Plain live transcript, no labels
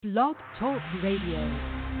Blog Talk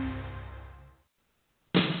Radio.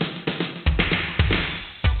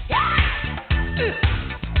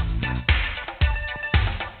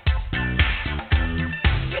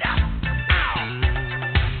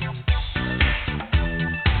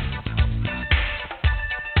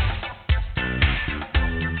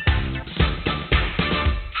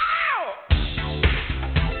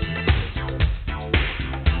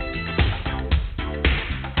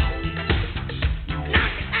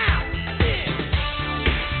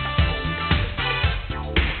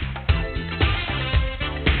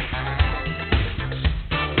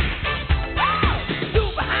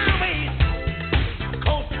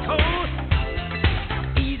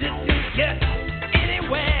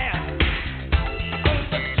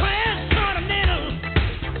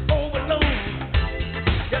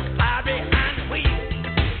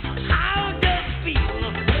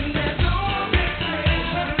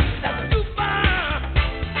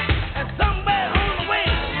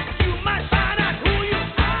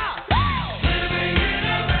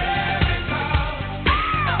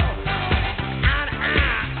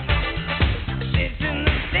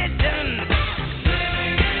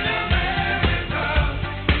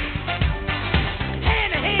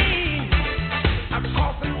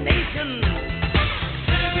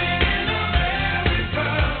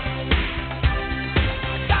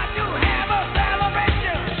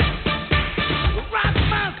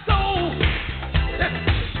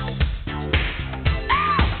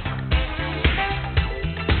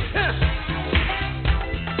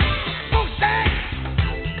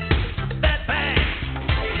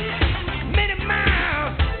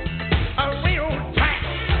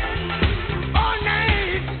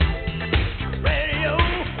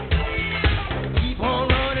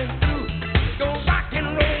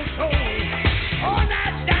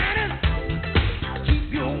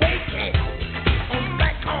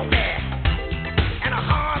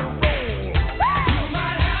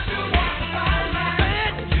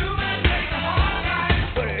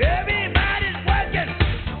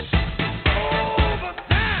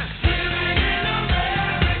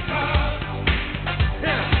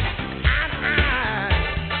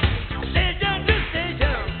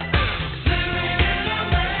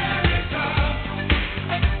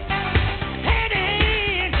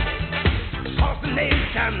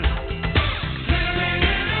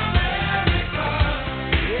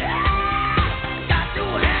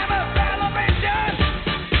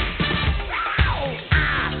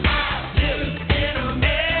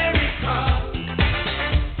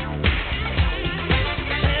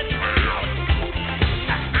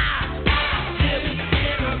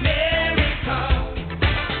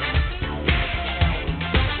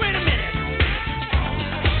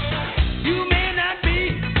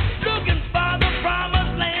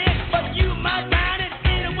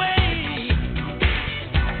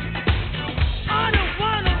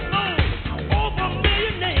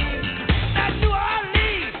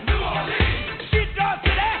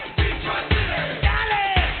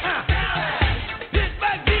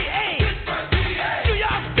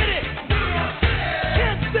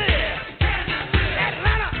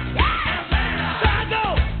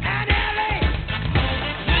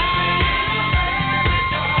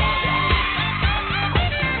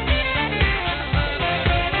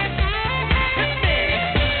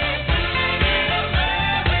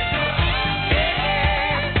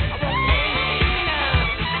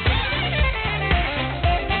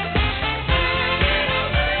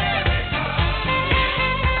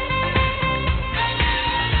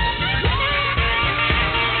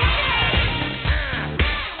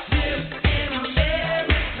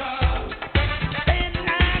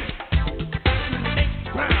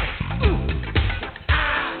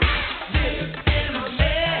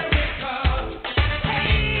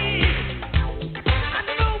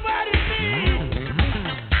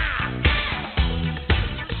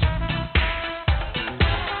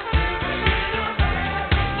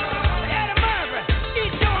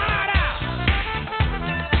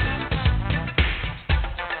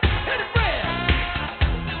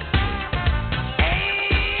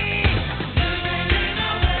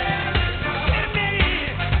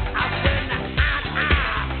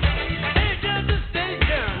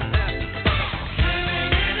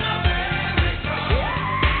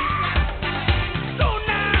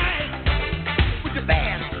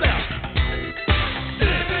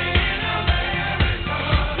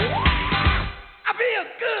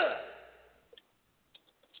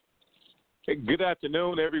 Good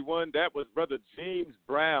afternoon, everyone. That was Brother James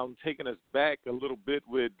Brown taking us back a little bit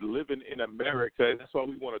with living in America. And that's what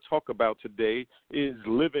we want to talk about today is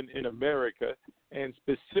living in America. And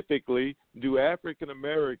specifically, do African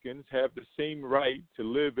Americans have the same right to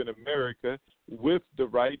live in America with the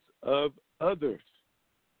rights of others?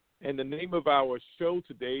 And the name of our show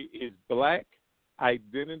today is Black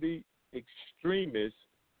Identity Extremist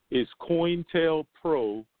is COINTEL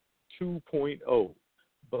Pro 2.0.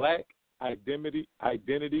 Black Identity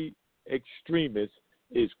Extremist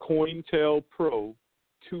is COINTEL Pro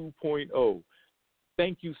 2.0.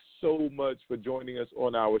 Thank you so much for joining us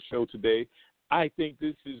on our show today. I think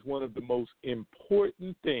this is one of the most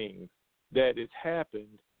important things that has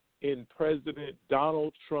happened in President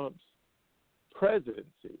Donald Trump's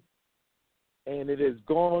presidency. And it has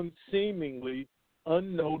gone seemingly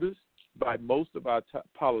unnoticed by most of our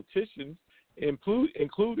politicians,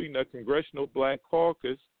 including the Congressional Black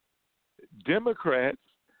Caucus, Democrats,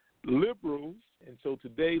 liberals. And so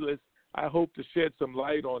today I hope to shed some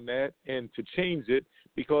light on that and to change it,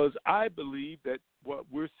 because I believe that what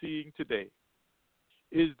we're seeing today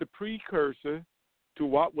is the precursor to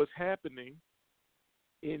what was happening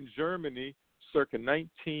in Germany circa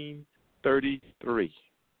 1933.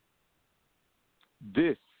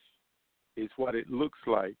 This is what it looks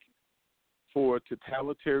like for a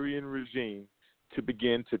totalitarian regime to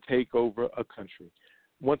begin to take over a country.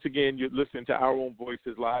 Once again, you're listening to Our Own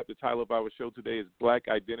Voices Live. The title of our show today is Black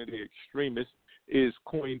Identity Extremist is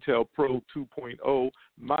COINTEL Pro 2.0.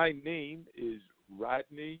 My name is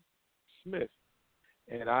Rodney Smith,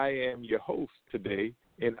 and I am your host today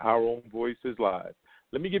in Our Own Voices Live.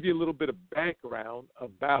 Let me give you a little bit of background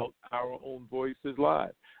about Our Own Voices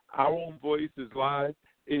Live. Our Own Voices Live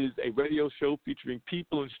is a radio show featuring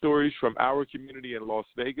people and stories from our community in Las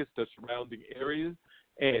Vegas, the surrounding areas,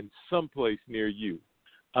 and someplace near you.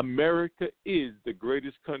 America is the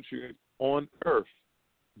greatest country on earth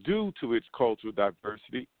due to its cultural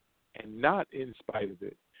diversity and not in spite of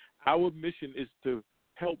it. Our mission is to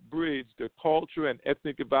help bridge the culture and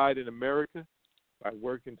ethnic divide in America by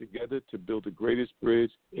working together to build the greatest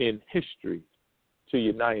bridge in history to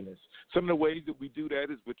unite us. Some of the ways that we do that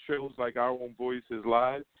is with shows like Our Own Voices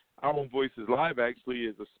Live. Our Own Voices Live actually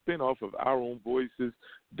is a spinoff of Our Own Voices,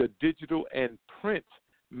 the digital and print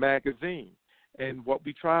magazine. And what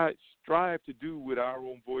we strive to do with Our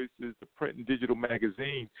Own Voices, the print and digital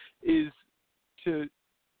magazine, is to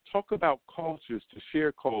talk about cultures, to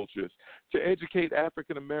share cultures, to educate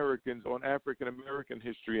African Americans on African American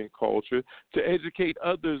history and culture, to educate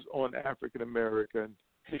others on African American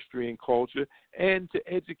history and culture, and to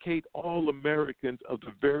educate all Americans of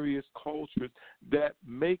the various cultures that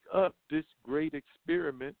make up this great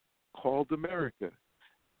experiment called America.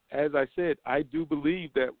 As I said, I do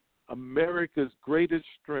believe that America's greatest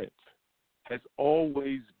strength has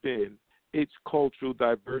always been its cultural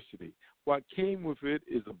diversity. What came with it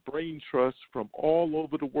is a brain trust from all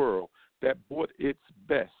over the world that brought its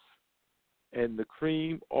best, and the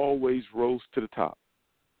cream always rose to the top.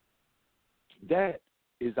 That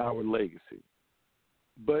is our legacy.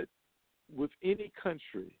 But with any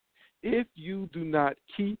country, if you do not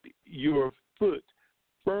keep your foot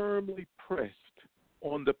firmly pressed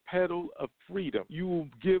on the pedal of freedom, you will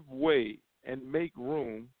give way and make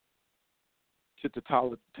room to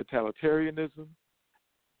totalitarianism,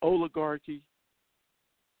 oligarchy,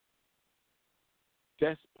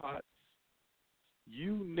 despots,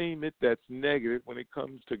 you name it that's negative when it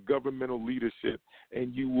comes to governmental leadership,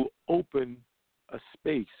 and you will open a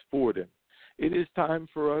space for them. It is time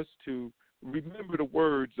for us to remember the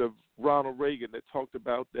words of Ronald Reagan that talked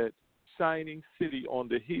about that shining city on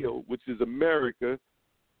the hill, which is America,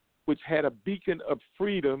 which had a beacon of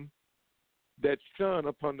freedom that shone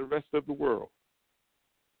upon the rest of the world.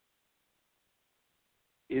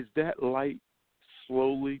 Is that light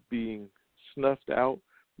slowly being snuffed out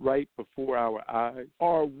right before our eyes?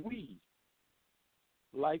 Are we,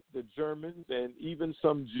 like the Germans and even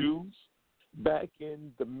some Jews, back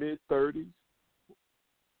in the mid-30s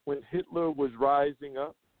when Hitler was rising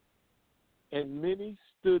up and many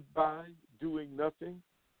stood by doing nothing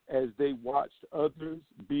as they watched others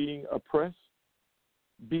being oppressed,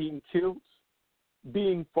 being killed,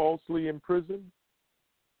 being falsely imprisoned?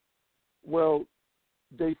 Well,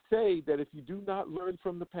 they say that if you do not learn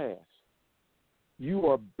from the past, you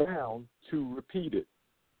are bound to repeat it.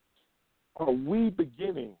 Are we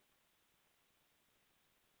beginning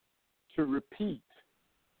to repeat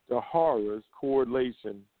the horrors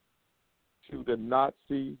correlation to the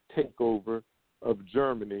Nazi takeover of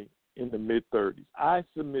Germany in the mid-30s? I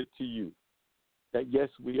submit to you that yes,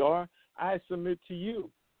 we are. I submit to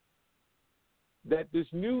you that this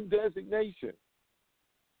new designation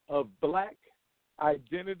of black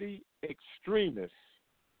identity extremists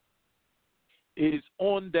is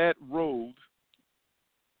on that road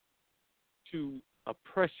to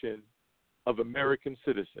oppression of American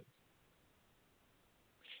citizens.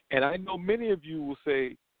 And I know many of you will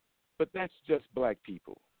say, but that's just black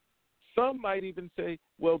people. Some might even say,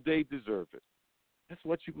 well, they deserve it. That's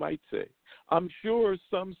what you might say. I'm sure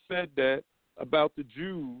some said that about the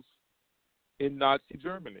Jews in Nazi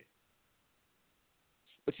Germany.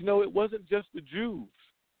 But you know, it wasn't just the Jews.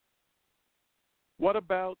 What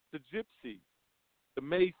about the gypsies, the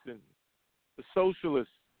Masons, the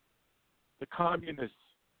socialists, the communists,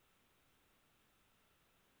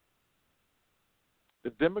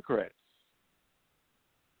 the Democrats?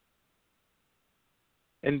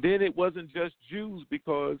 And then it wasn't just Jews,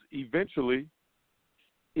 because eventually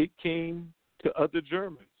it came to other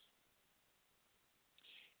Germans.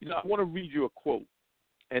 You know, I want to read you a quote,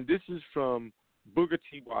 and this is from Booker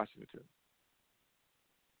T. Washington.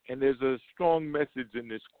 And there's a strong message in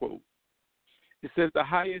this quote. It says, the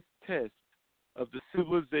highest test of the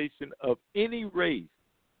civilization of any race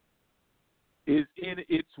is in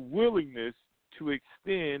its willingness to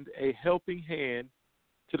extend a helping hand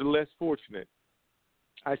to the less fortunate.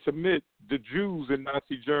 I submit the Jews in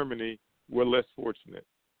Nazi Germany were less fortunate.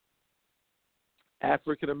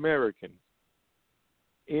 African Americans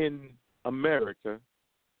in America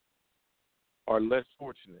are less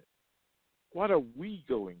fortunate. What are we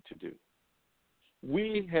going to do?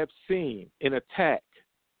 We have seen an attack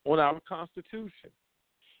on our Constitution.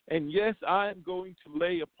 And yes, I am going to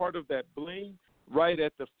lay a part of that blame right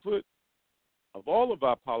at the foot of all of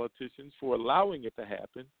our politicians for allowing it to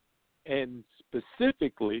happen, and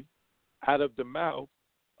specifically out of the mouth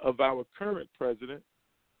of our current president,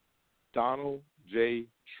 Donald J.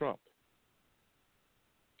 Trump.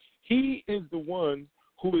 He is the one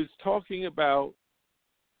who is talking about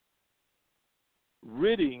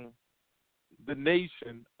ridding the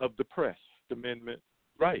nation of the First Amendment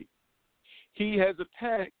right. He has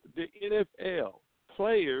attacked the NFL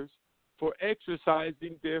players for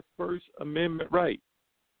exercising their First Amendment right.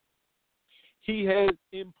 He has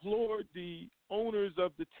implored the owners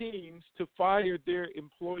of the teams to fire their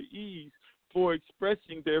employees for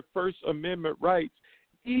expressing their First Amendment rights,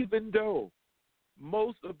 even though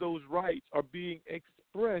most of those rights are being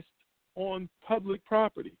expressed on public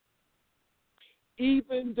property.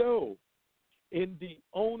 Even though in the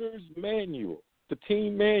owner's manual, the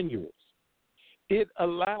team manuals, it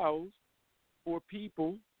allows for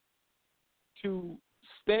people to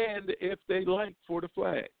stand if they like for the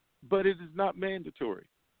flag, but it is not mandatory.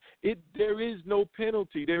 There is no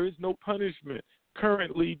penalty, there is no punishment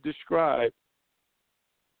currently described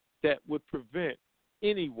that would prevent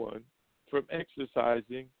anyone from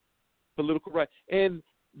exercising political rights. And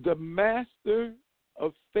the master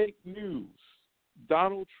of fake news,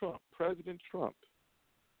 Donald Trump, President Trump,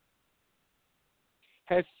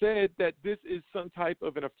 has said that this is some type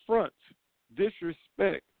of an affront,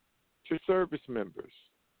 disrespect to service members,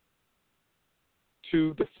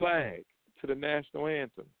 to the flag, to the national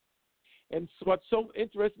anthem. And so what's so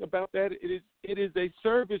interesting about that, it is a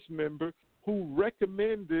service member who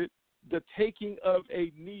recommended the taking of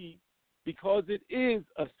a knee because it is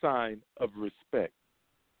a sign of respect.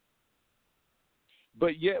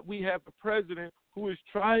 But yet we have a president who is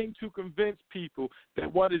trying to convince people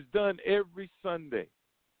that what is done every Sunday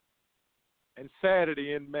and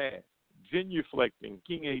Saturday in Mass, genuflecting,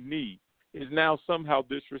 taking a knee, is now somehow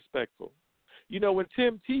disrespectful. You know, when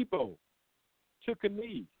Tim Tebow took a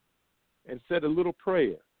knee and said a little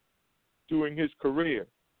prayer during his career,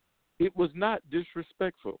 it was not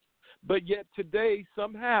disrespectful. But yet today,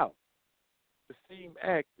 somehow, the same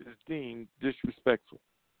act is deemed disrespectful.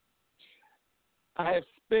 I have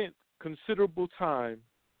spent considerable time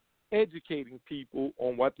educating people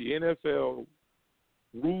on what the NFL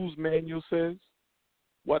rules manual says,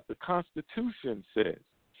 what the Constitution says,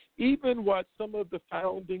 even what some of the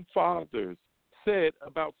founding fathers said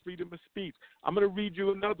about freedom of speech. I'm going to read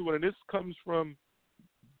you another one, and this comes from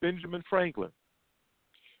Benjamin Franklin.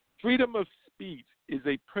 Freedom of speech is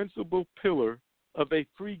a principal pillar of a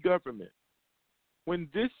free government. When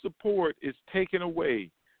this support is taken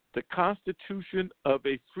away, the constitution of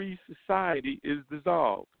a free society is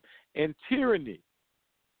dissolved, and tyranny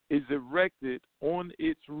is erected on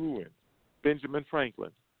its ruins. Benjamin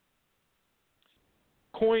Franklin.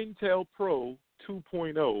 COINTEL Pro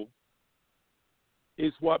 2.0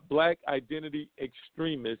 is what black identity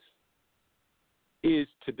extremists is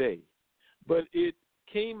today. But it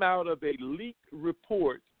came out of a leaked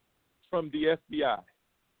report from the FBI.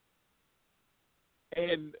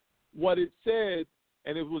 And what it said,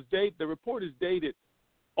 and it was the report is dated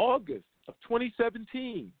August of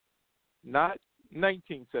 2017, not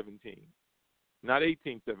 1917, not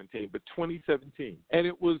 1817, but 2017.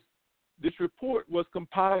 And this report was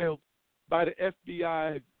compiled by the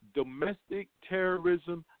FBI's Domestic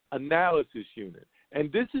Terrorism Analysis Unit.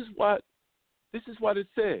 And this is what it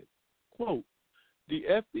said. Quote, the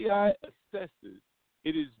FBI assesses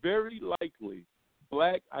it is very likely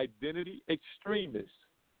black identity extremists,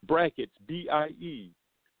 brackets BIE,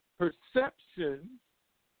 perceptions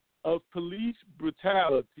of police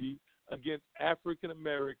brutality against African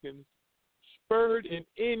Americans spurred an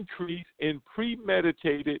increase in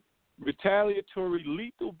premeditated retaliatory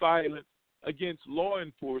lethal violence against law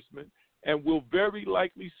enforcement and will very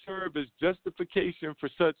likely serve as justification for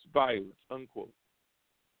such violence, unquote.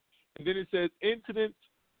 And then it says incidents,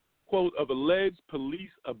 quote, of alleged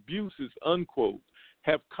police abuses, unquote,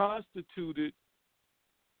 has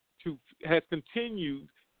continued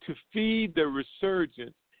to feed the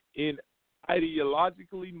resurgence in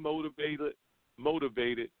ideologically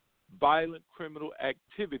motivated violent criminal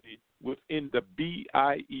activity within the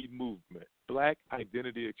BIE movement, Black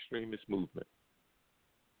Identity Extremist Movement.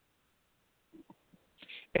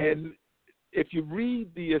 And if you read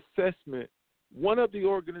the assessment, one of the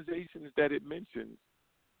organizations that it mentions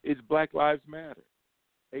is Black Lives Matter,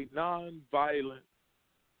 a nonviolent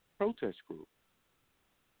protest group.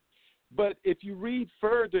 But if you read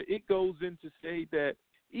further, it goes in to say that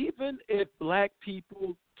even if black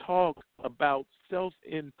people talk about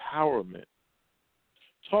self-empowerment,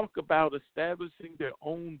 talk about establishing their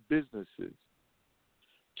own businesses,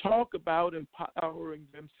 talk about empowering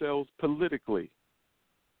themselves politically,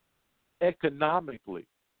 economically,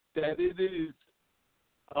 that it is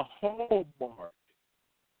a hallmark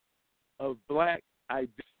of black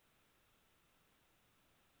identity.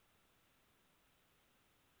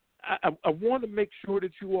 I want to make sure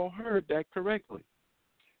that you all heard that correctly,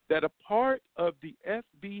 that a part of the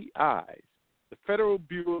FBI's, the Federal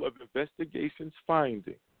Bureau of Investigation's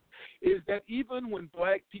finding, is that even when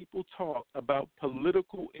black people talk about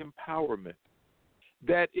political empowerment,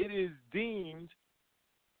 that it is deemed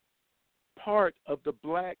part of the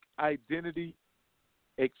black identity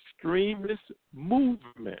extremist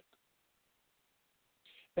movement,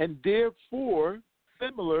 and therefore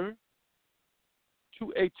similar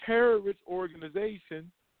to a terrorist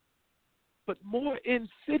organization, but more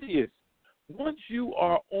insidious. Once you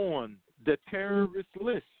are on the terrorist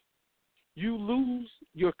list, you lose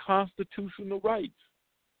your constitutional rights.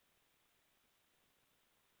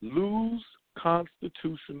 Lose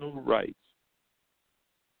constitutional rights.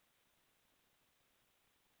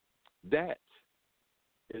 That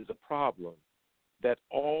is a problem that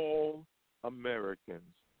all Americans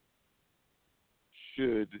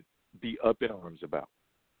should be up in arms about.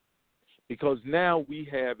 Because now we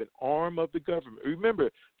have an arm of the government. Remember,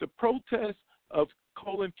 the protest of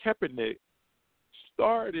Colin Kaepernick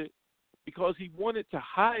started because he wanted to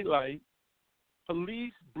highlight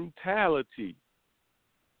police brutality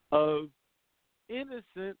of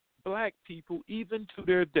innocent black people, even to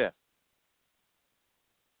their death.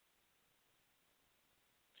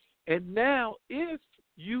 And now, if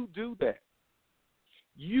you do that,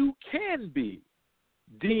 you can be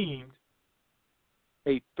deemed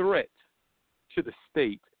a threat to the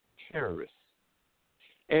state terrorist.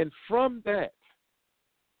 And from that,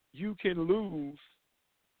 you can lose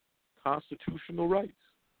constitutional rights.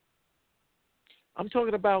 I'm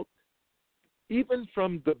talking about even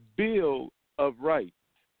from the Bill of Rights.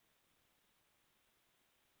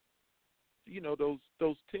 You know,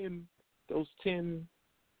 those 10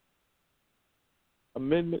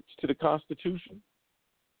 amendments to the Constitution.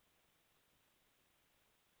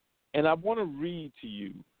 And I want to read to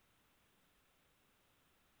you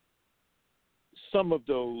some of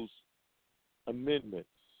those amendments,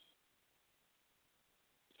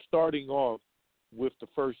 starting off with the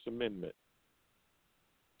First Amendment.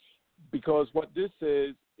 Because what this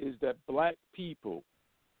says is that black people,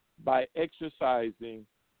 by exercising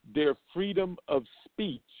their freedom of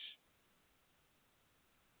speech,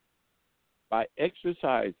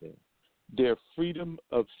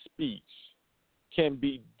 can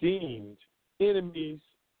be deemed enemies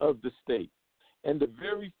of the state. And the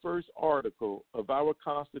very first article of our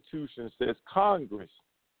Constitution says, Congress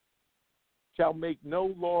shall make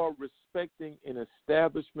no law respecting an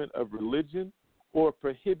establishment of religion or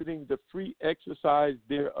prohibiting the free exercise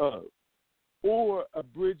thereof, or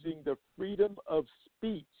abridging the freedom of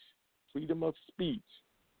speech,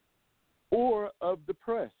 or of the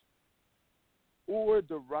press, or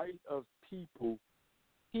the right of people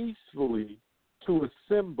peacefully to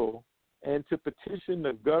assemble and to petition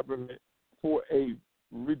the government for a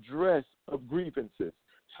redress of grievances.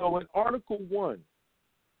 So in Article 1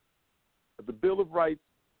 of the Bill of Rights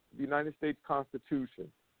of the United States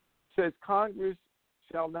Constitution says Congress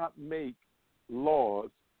shall not make laws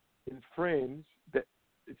infringe that,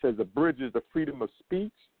 it says, abridges the freedom of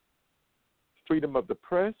speech, freedom of the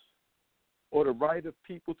press, or the right of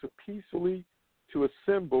people to peacefully to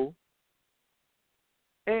assemble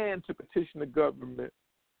and to petition the government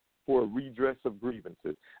for a redress of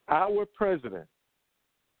grievances. Our president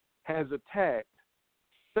has attacked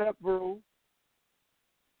several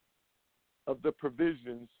of the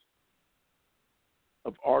provisions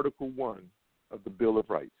of Article 1 of the Bill of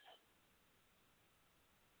Rights.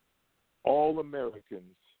 All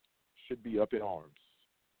Americans should be up in arms.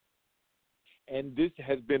 And this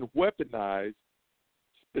has been weaponized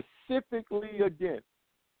specifically against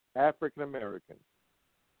African Americans.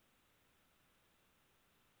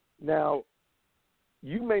 Now,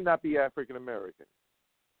 you may not be African American.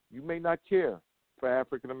 You may not care for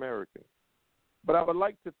African Americans. But I would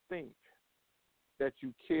like to think that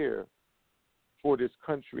you care for this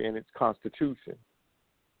country and its Constitution.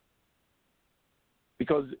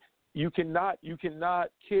 Because you cannot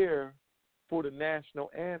care for the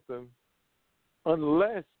national anthem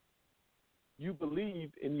unless you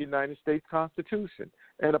believe in the United States Constitution.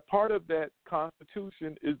 And a part of that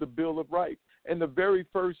Constitution is the Bill of Rights. And the very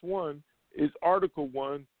first one is Article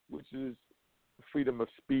 1, which is freedom of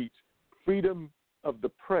speech, freedom of the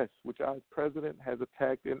press, which our president has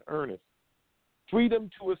attacked in earnest, freedom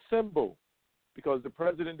to assemble, because the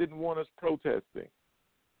president didn't want us protesting,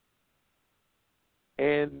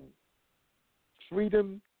 and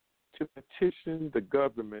freedom to petition the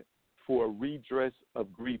government for a redress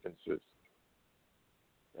of grievances.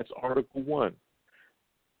 That's Article 1.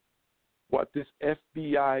 What this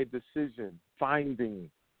FBI decision finding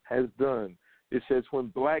has done, it says when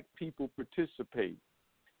black people participate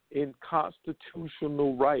in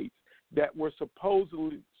constitutional rights that were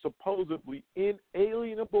supposedly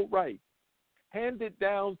inalienable rights handed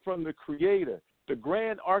down from the Creator, the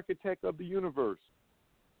grand architect of the universe,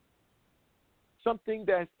 something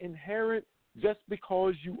that's inherent just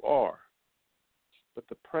because you are. But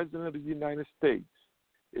the President of the United States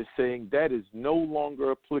is saying that is no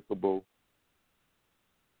longer applicable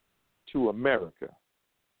to America.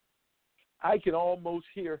 I can almost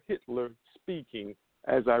hear Hitler speaking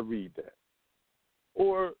as I read that.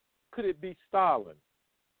 Or could it be Stalin?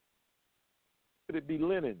 Could it be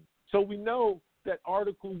Lenin? So we know that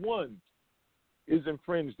Article 1 is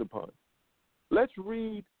infringed upon. Let's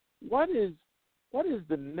read what is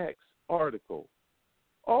the next article.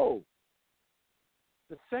 Oh,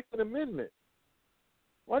 the Second Amendment.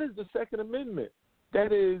 What is the Second Amendment?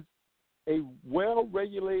 That is a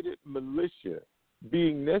well-regulated militia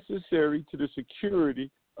being necessary to the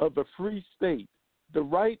security of a free state. The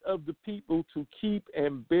right of the people to keep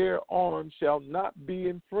and bear arms shall not be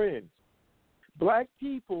infringed. Black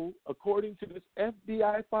people, according to this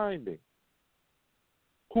FBI finding,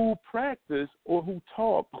 who practice or who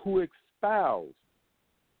talk, who espouse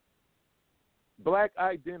black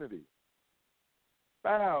identity,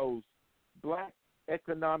 espouse black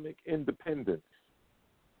economic independence,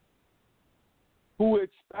 who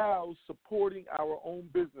espouse supporting our own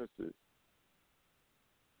businesses,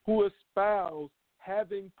 who espouse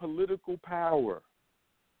having political power,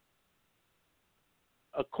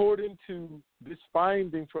 according to this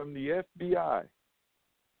finding from the FBI,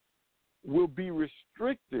 will be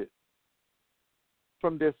restricted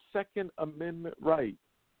from their Second Amendment right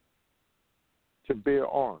to bear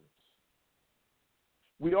arms.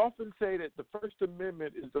 We often say that the First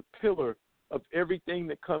Amendment is the pillar of everything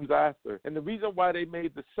that comes after. And the reason why they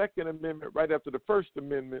made the Second Amendment right after the First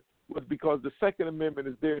Amendment was because the Second Amendment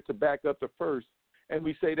is there to back up the First. And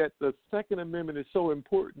we say that the Second Amendment is so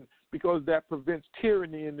important because that prevents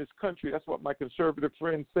tyranny in this country. That's what my conservative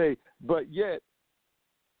friends say. But yet,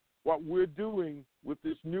 what we're doing with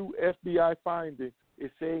this new FBI finding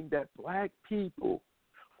is saying that black people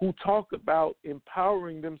who talk about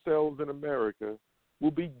empowering themselves in America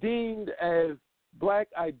will be deemed as black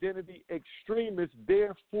identity extremists.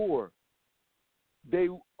 Therefore, they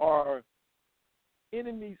are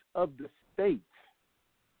enemies of the state,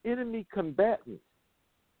 enemy combatants,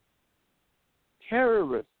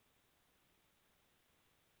 terrorists.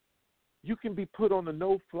 You can be put on a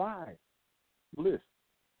no-fly list.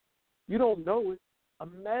 You don't know it.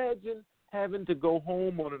 Imagine having to go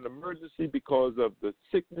home on an emergency because of the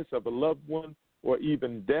sickness of a loved one or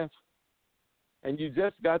even death, and you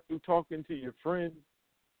just got through talking to your friends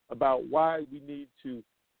about why we need to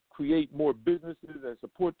create more businesses and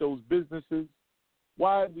support those businesses,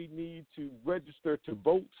 why we need to register to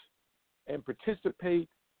vote and participate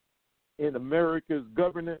in America's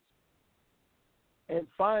governance, and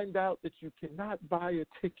find out that you cannot buy a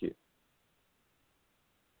ticket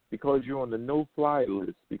because you're on the no-fly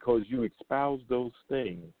list, because you espouse those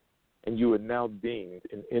things, and you are now deemed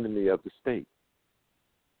an enemy of the state.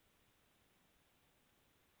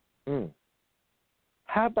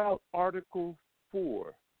 How about Article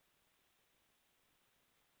 4,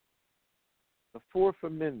 the Fourth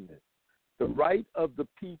Amendment, the right of the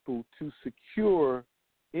people to secure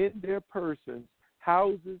in their persons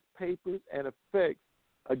houses, papers, and effects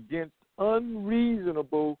against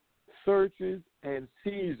unreasonable searches and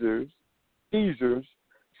seizures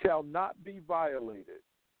shall not be violated,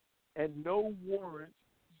 and no warrant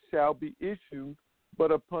shall be issued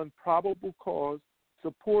but upon probable cause,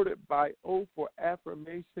 supported by oath or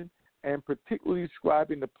affirmation, and particularly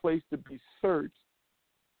describing the place to be searched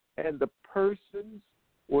and the persons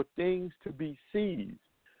or things to be seized.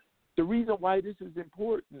 The reason why this is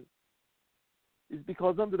important is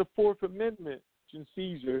because under the Fourth Amendment,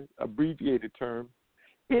 seizure, abbreviated term,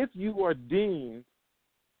 if you are deemed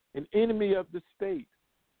an enemy of the state,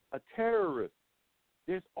 a terrorist,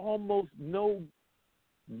 there's almost no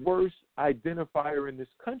worse identifier in this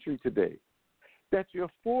country today. That your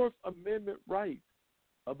Fourth Amendment rights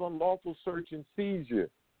of unlawful search and seizure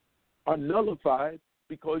are nullified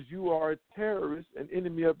because you are a terrorist, an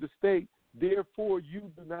enemy of the state. Therefore,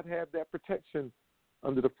 you do not have that protection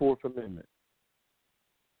under the Fourth Amendment.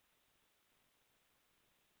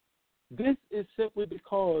 This is simply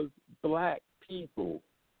because black people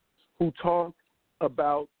who talk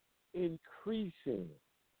about increasing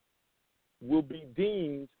will be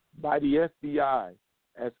deemed by the FBI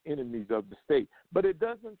as enemies of the state. But it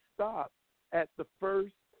doesn't stop at the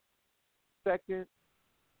First, Second,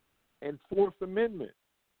 and Fourth Amendment.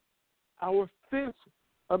 Our Fifth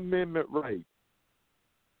Amendment right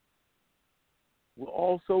will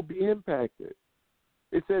also be impacted.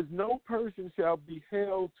 It says, no person shall be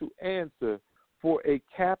held to answer for a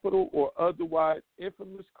capital or otherwise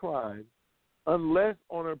infamous crime unless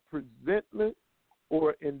on a presentment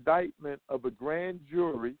or indictment of a grand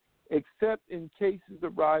jury, except in cases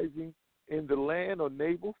arising in the land or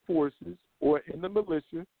naval forces or in the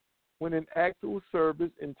militia, when in actual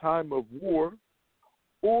service in time of war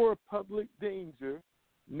or public danger,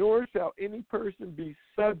 nor shall any person be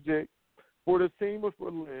subject for the same or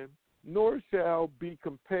for limb, nor shall be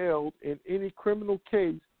compelled in any criminal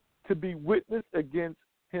case to be witness against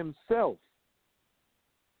himself,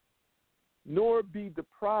 nor be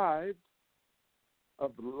deprived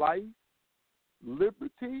of life,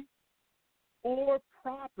 liberty, or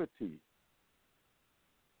property,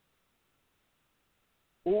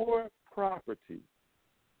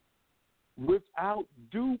 without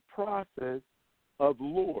due process of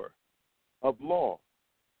law,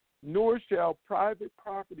 nor shall private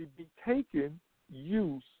property be taken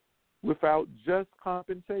use without just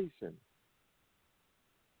compensation.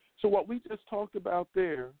 So what we just talked about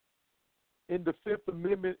there in the Fifth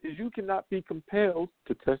Amendment is you cannot be compelled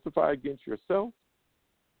to testify against yourself.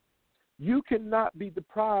 You cannot be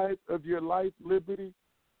deprived of your life, liberty,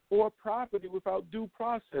 or property without due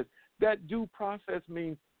process. That due process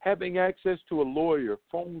means having access to a lawyer,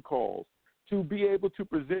 phone calls, to be able to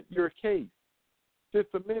present your case.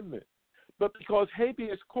 Fifth Amendment. But because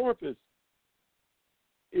habeas corpus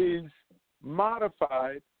is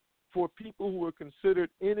modified for people who are considered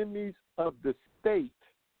enemies of the state,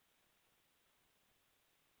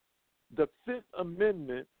 the Fifth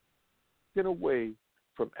Amendment get away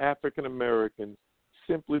from African Americans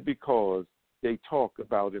simply because they talk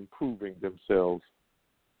about improving themselves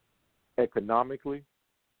economically,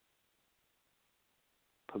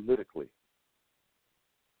 politically,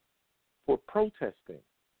 for protesting,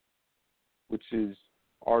 which is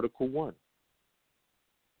Article 1.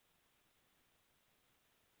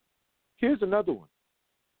 Here's another one.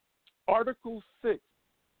 Article 6,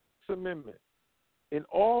 Amendment. In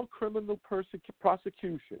all criminal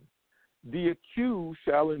prosecution, the accused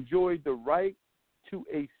shall enjoy the right to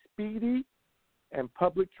a speedy and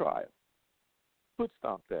public trial.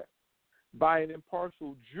 Footstop that. By an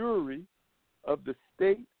impartial jury of the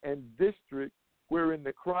state and district wherein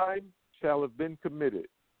the crime shall have been committed,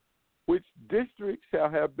 which district shall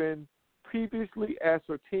have been previously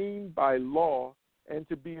ascertained by law, and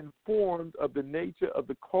to be informed of the nature of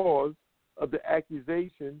the cause of the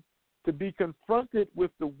accusation, to be confronted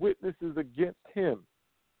with the witnesses against him,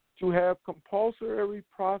 to have compulsory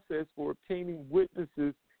process for obtaining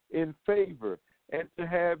witnesses in favor, and to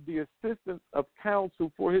have the assistance of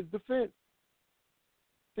counsel for his defense.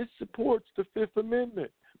 This supports the Fifth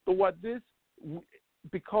Amendment. But what this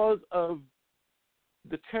because of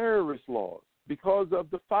the terrorist laws, because of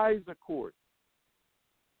the FISA court,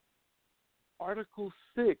 Article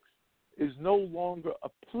 6 is no longer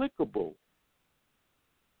applicable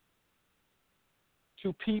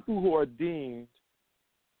to people who are deemed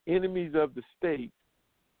enemies of the state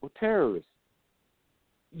or terrorists.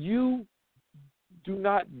 You do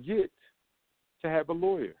not get to have a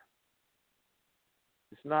lawyer.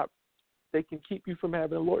 It's not, they can keep you from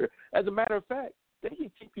having a lawyer. As a matter of fact, they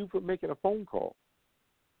can keep you from making a phone call.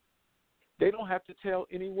 They don't have to tell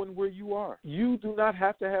anyone where you are. You do not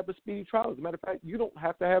have to have a speedy trial. As a matter of fact, you don't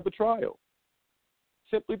have to have a trial.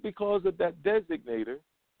 Simply because of that designator,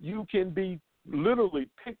 you can be literally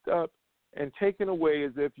picked up and taken away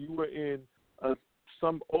as if you were in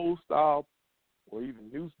some old style or even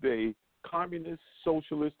new day communist,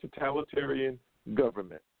 socialist, totalitarian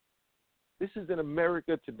government. This is in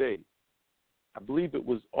America today. I believe it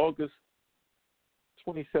was August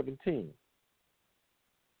 2017.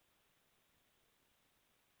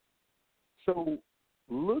 So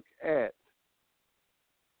look at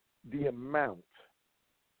the amount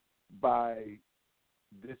by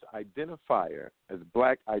this identifier as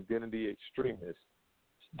black identity extremists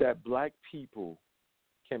that black people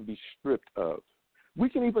can be stripped of. We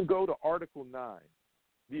can even go to Article 9.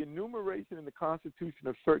 The enumeration in the Constitution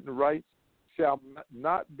of certain rights shall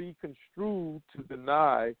not be construed to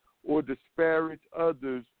deny or disparage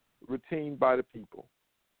others retained by the people.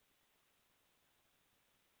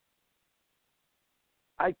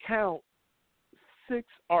 I count 6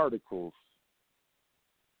 articles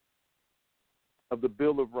of the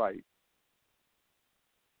Bill of Rights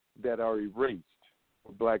that are erased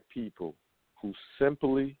for black people who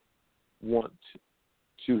simply want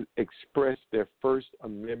to express their First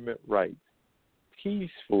Amendment rights,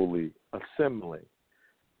 peacefully assembling,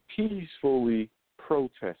 peacefully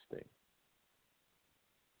protesting.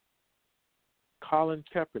 Colin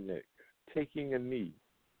Kaepernick taking a knee,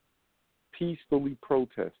 peacefully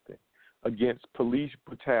protesting against police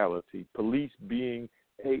brutality, police being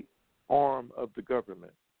an arm of the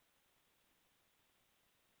government.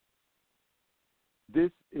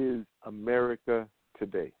 This is America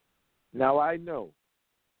today. Now, I know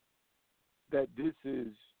that this is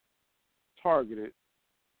targeted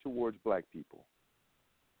towards black people.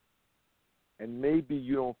 And maybe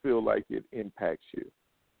you don't feel like it impacts you.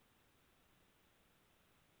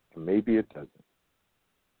 And maybe it doesn't.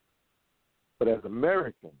 But as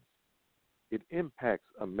Americans, it impacts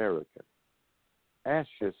Americans. Ask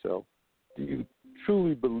yourself, do you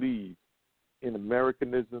truly believe in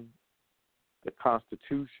Americanism, the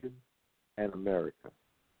Constitution, and America?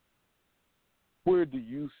 Where do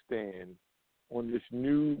you stand on this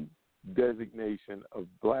new designation of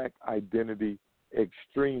black identity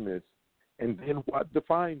extremists, and then what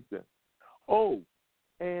defines them? Oh,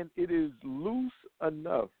 and it is loose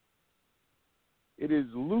enough. It is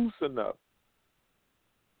loose enough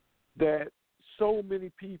that so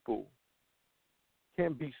many people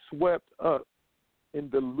can be swept up in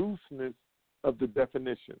the looseness of the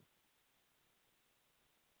definition.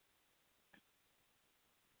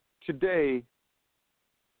 Today,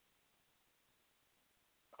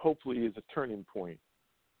 hopefully, is a turning point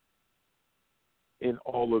in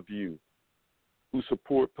all of you who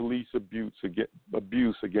support police abuse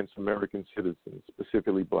against American citizens,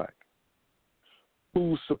 specifically black,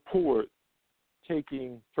 who support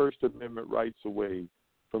taking First Amendment rights away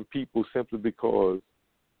from people simply because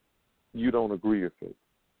you don't agree with it.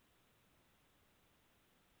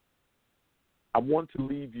 I want to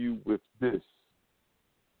leave you with this,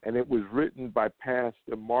 and it was written by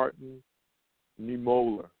Pastor Martin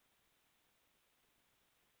Niemöller,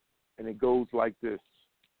 and it goes like this.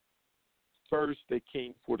 First, they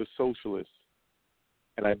came for the socialists,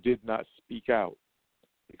 and I did not speak out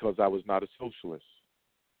because I was not a socialist.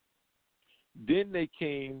 Then they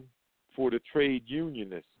came for the trade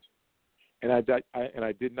unionists, and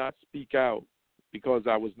I did not speak out because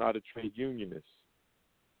I was not a trade unionist.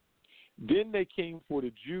 Then they came for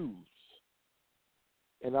the Jews,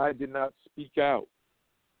 and I did not speak out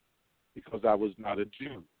because I was not a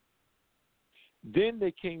Jew. Then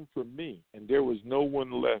they came for me, and there was no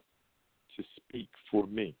one left to speak for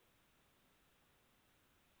me.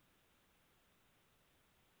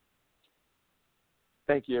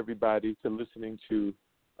 Thank you, everybody, for listening to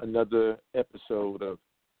another episode of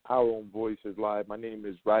Our Own Voices Live. My name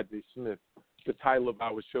is Rodney Smith. The title of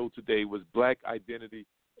our show today was Black Identity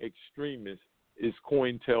Extremist is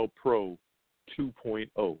COINTEL Pro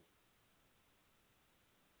 2.0.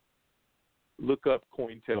 Look up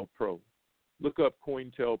COINTEL Pro. Look up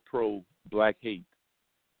COINTEL Pro Black Hate.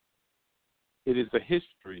 It is a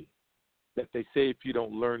history that they say if you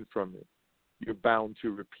don't learn from it, you're bound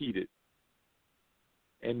to repeat it.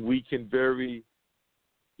 And we can very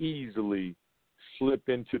easily slip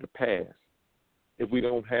into the past if we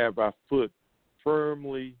don't have our foot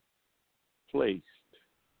firmly placed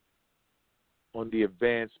on the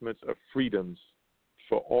advancements of freedoms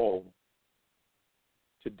for all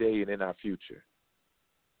today and in our future.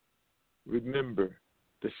 Remember,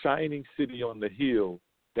 the shining city on the hill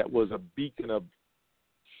that was a beacon of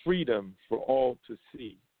freedom for all to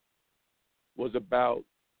see was about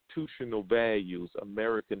institutional values,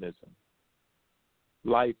 Americanism,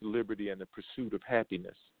 life, liberty, and the pursuit of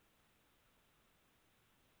happiness.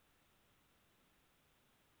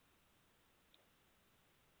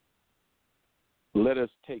 Let us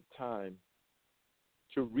take time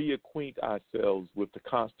to reacquaint ourselves with the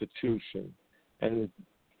Constitution and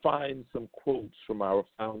find some quotes from our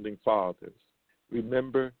founding fathers.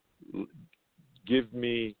 Remember, give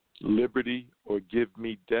me liberty or give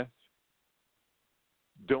me death.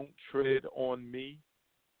 Don't tread on me,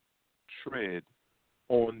 tread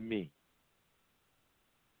on me.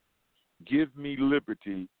 Give me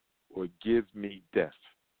liberty or give me death.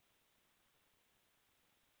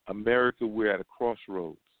 America, we're at a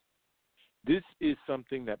crossroads. This is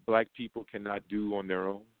something that black people cannot do on their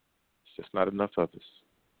own. It's just not enough of us.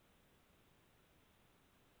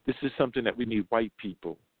 This is something that we need white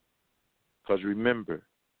people, because remember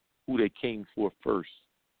who they came for first,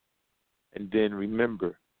 and then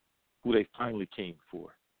remember who they finally came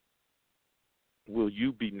for. Will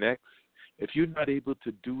you be next? If you're not able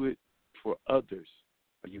to do it for others,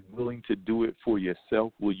 are you willing to do it for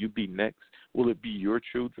yourself? Will you be next? Will it be your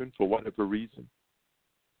children for whatever reason?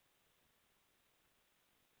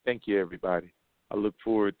 Thank you, everybody. I look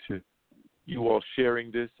forward to you all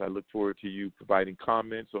sharing this. I look forward to you providing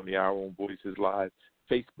comments on the Our Own Voices Live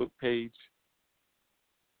Facebook page.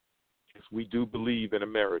 If we do believe in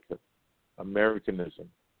America, Americanism,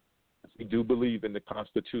 if we do believe in the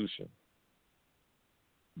Constitution,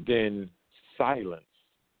 then silence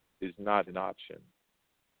is not an option.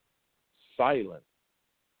 Silence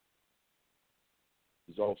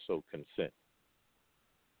is also consent.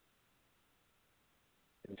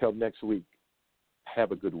 Until next week,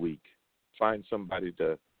 have a good week. Find somebody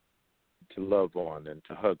to love on and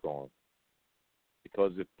to hug on.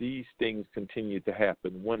 Because if these things continue to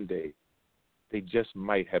happen one day, they just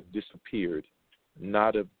might have disappeared,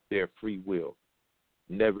 not of their free will,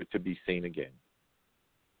 never to be seen again.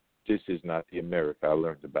 This is not the America I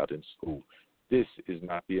learned about in school. This is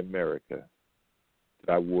not the America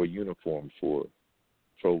that I wore a uniform for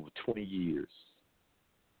over 20 years.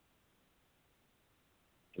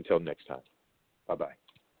 Until next time, bye-bye.